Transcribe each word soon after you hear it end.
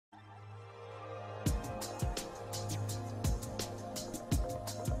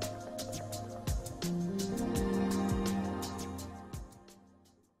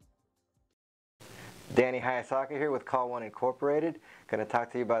Danny Hayasaka here with Call One Incorporated. Going to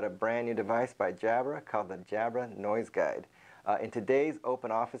talk to you about a brand new device by Jabra called the Jabra Noise Guide. In today's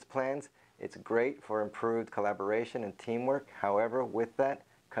open office plans, it's great for improved collaboration and teamwork. However, with that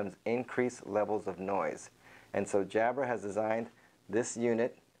comes increased levels of noise. And so Jabra has designed this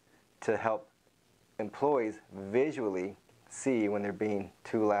unit to help employees visually see when they're being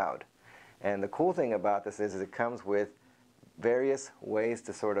too loud. And the cool thing about this is it comes with various ways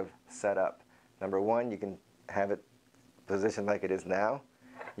to sort of set up. Number one, you can have it positioned like it is now.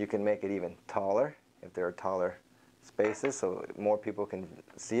 You can make it even taller if there are taller spaces so more people can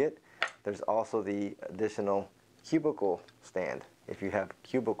see it. There's also the additional cubicle stand if you have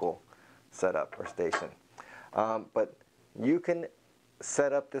cubicle setup or station. But you can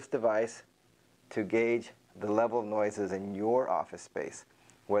set up this device to gauge the level of noises in your office space.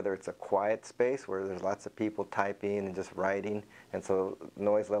 Whether it's a quiet space where there's lots of people typing and just writing, and so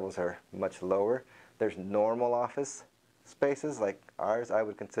noise levels are much lower. There's normal office spaces like ours. I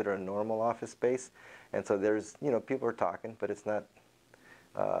would consider a normal office space, and so there's, people are talking, but it's not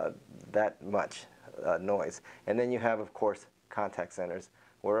that much noise. And then you have, of course, contact centers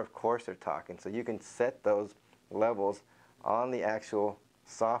where, of course, they're talking. So you can set those levels on the actual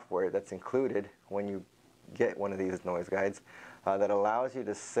software that's included when you get one of these noise guides that allows you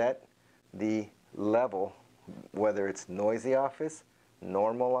to set the level, whether it's noisy office,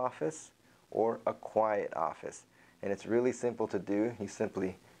 normal office, or a quiet office. And it's really simple to do. You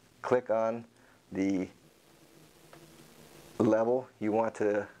simply click on the level you want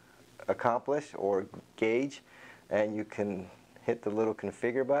to accomplish or gauge, and you can hit the little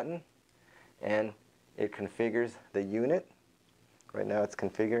configure button, and it configures the unit. Right now it's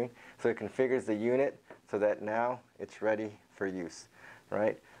configuring. So it configures the unit so that now it's ready for use,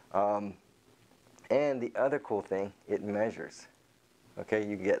 right? And the other cool thing, it measures. Okay,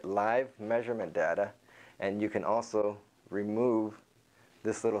 you get live measurement data, and you can also remove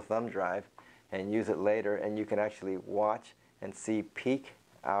this little thumb drive and use it later, and you can actually watch and see peak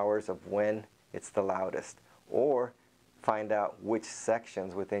hours of when it's the loudest, or find out which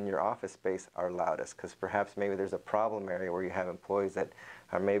sections within your office space are loudest, because perhaps maybe there's a problem area where you have employees that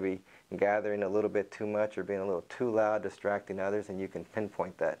are maybe gathering a little bit too much or being a little too loud, distracting others, and you can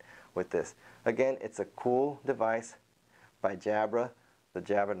pinpoint that with this. Again, it's a cool device by Jabra, the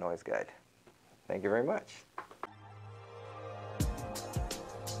Jabra Noise Guide. Thank you very much.